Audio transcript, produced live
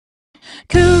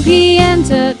Kuki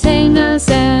entertainers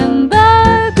and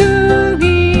the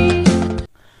Kuki.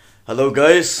 Hello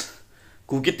guys,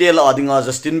 Kuki tela adinga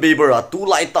Justin Bieber a tu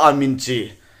lai ta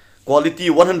minchi. Quality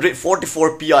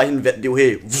 144 pi in vet diu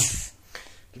he.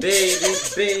 Baby,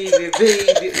 baby,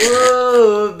 baby,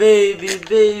 ooh, baby,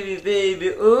 baby, baby,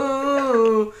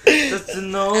 ooh, just to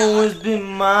know it's been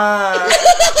mine.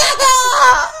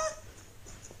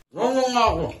 No.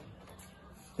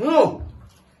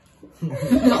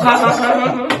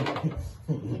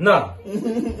 Nah,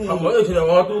 kamu itu tidak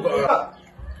waktu kau.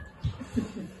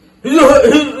 Yo.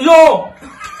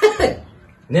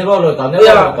 Never lo tau,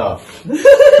 never lo tau.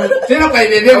 Sino kayo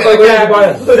bebe?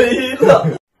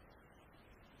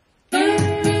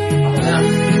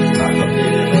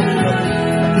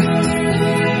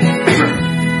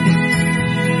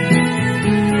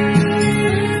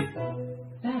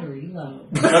 Battery low.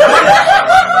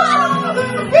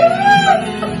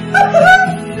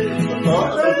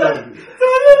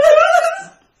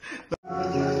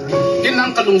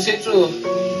 Kinang kalungsit so.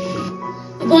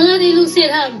 Wala ni Lucid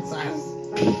Ham.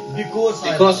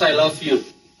 Because I love you.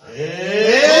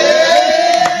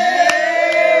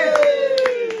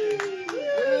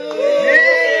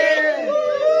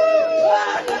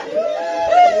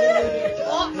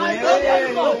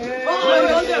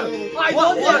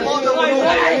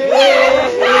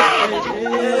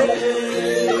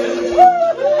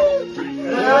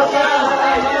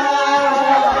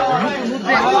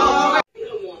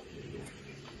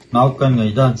 Nuikhom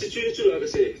ngày đơn.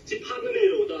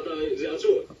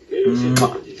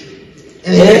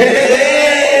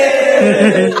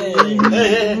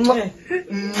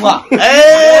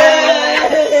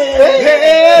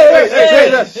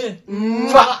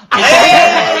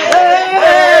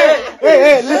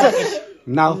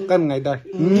 Nuikhom ngày đây.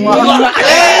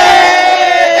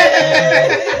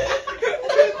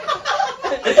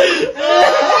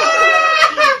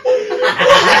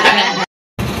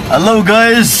 Hello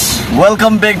guys,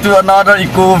 welcome back to another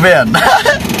eco van.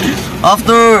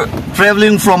 After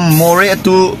traveling from More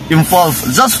to Imphal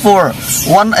just for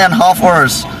 1.5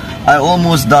 hours, I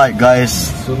almost died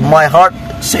guys. My heart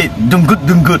said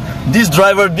dungut. This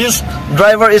driver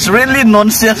is really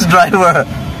nonsense driver.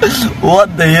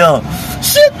 What the hell?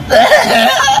 Shit.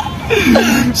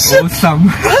 Shit.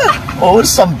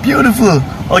 Awesome, beautiful.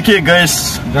 Okay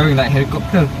guys, Driving like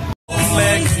helicopter.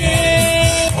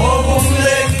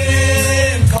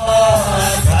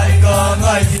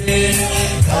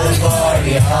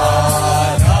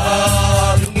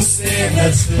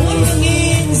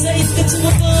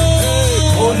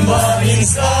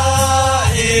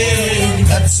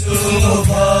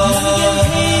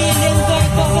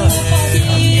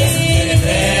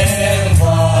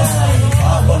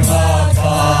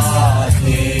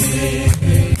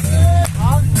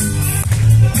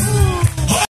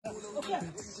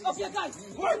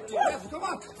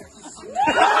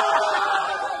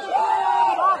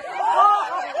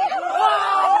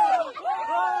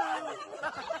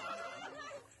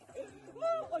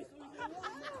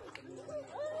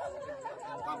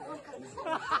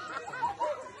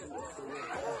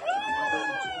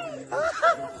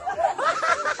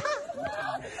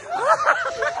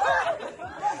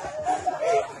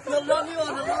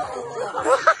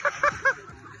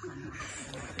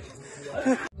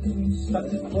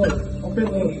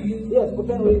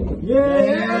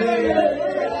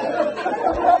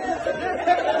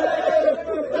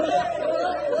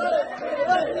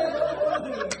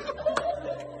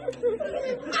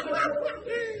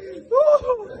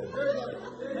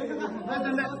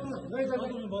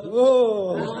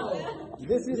 Oh,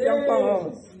 this is Yampang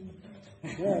house.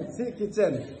 Yeah, see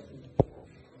kitchen.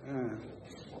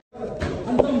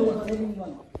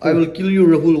 I will kill you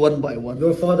Rahul one by one.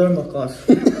 Your father Makas.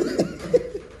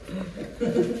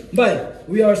 But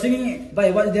we are singing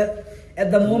by what is that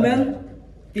at the moment.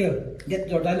 Till get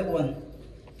your dialogue one.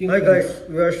 Hi guys,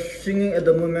 we are singing at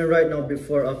the moment right now.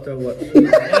 Before, after what?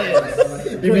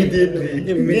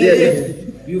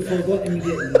 Immediately. You forgot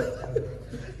immediately.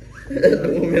 At the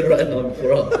moment right now.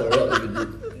 Before, after what?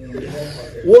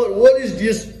 Immediately. What is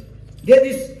this? Get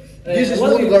this. This is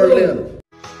what one we garland.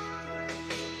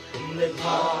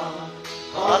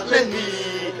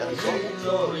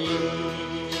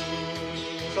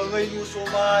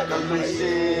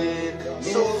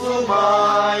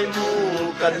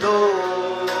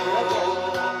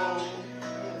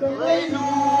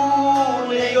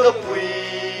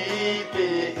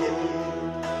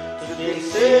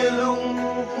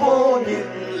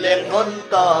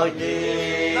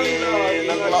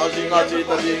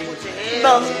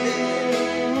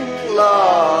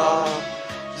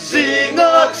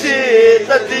 Singa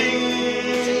cita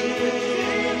ding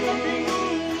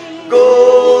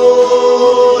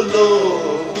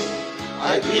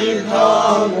in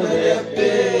hang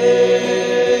lepe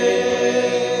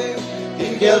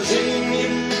in gel sing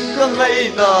kan lei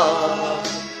na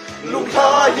lung tha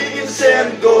hi sen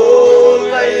go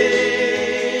lei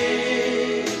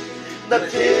na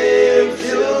thêm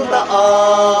phiêu na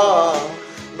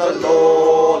na lo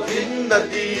tin na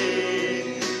đi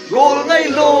gol ngay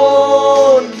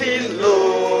lon tin lo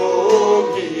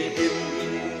gi im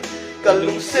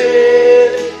kalung se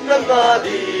na nga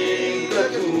ding ka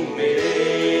tu me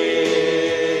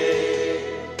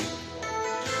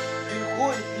you go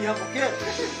you have okay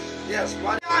yes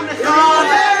what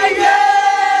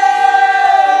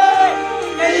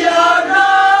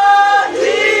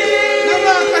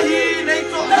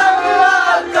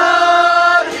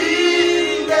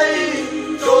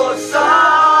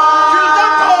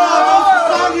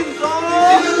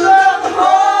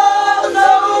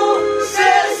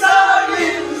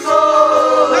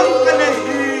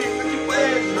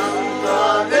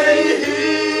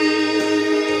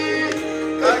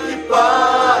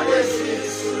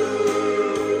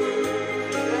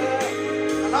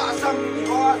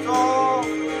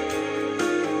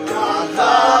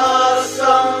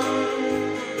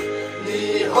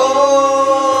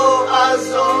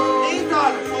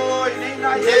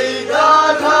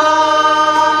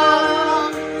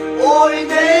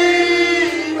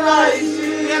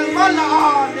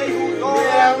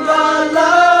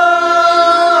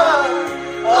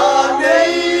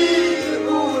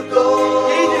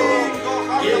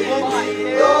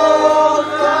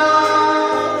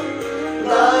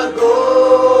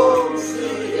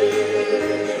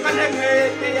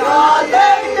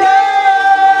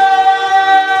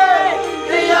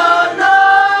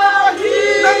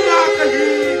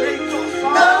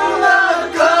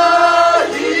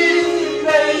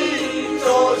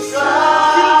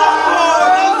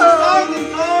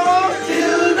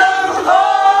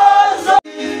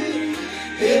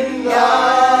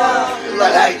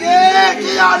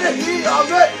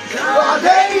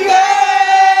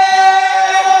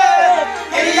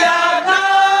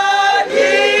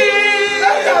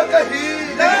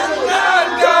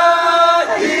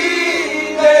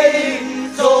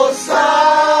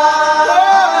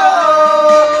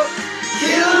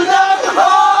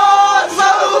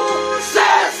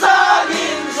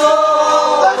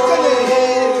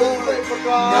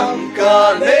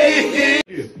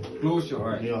Close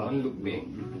your eyes and look back.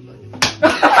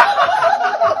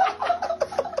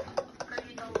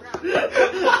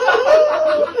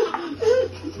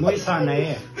 Mỗi sản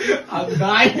này Anh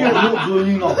gái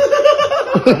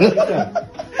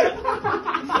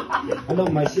Hello,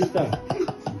 my sister.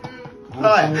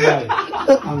 Hi.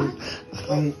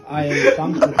 I am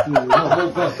come to you.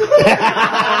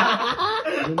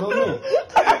 You know me?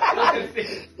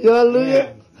 Hallelujah.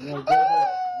 Yeah.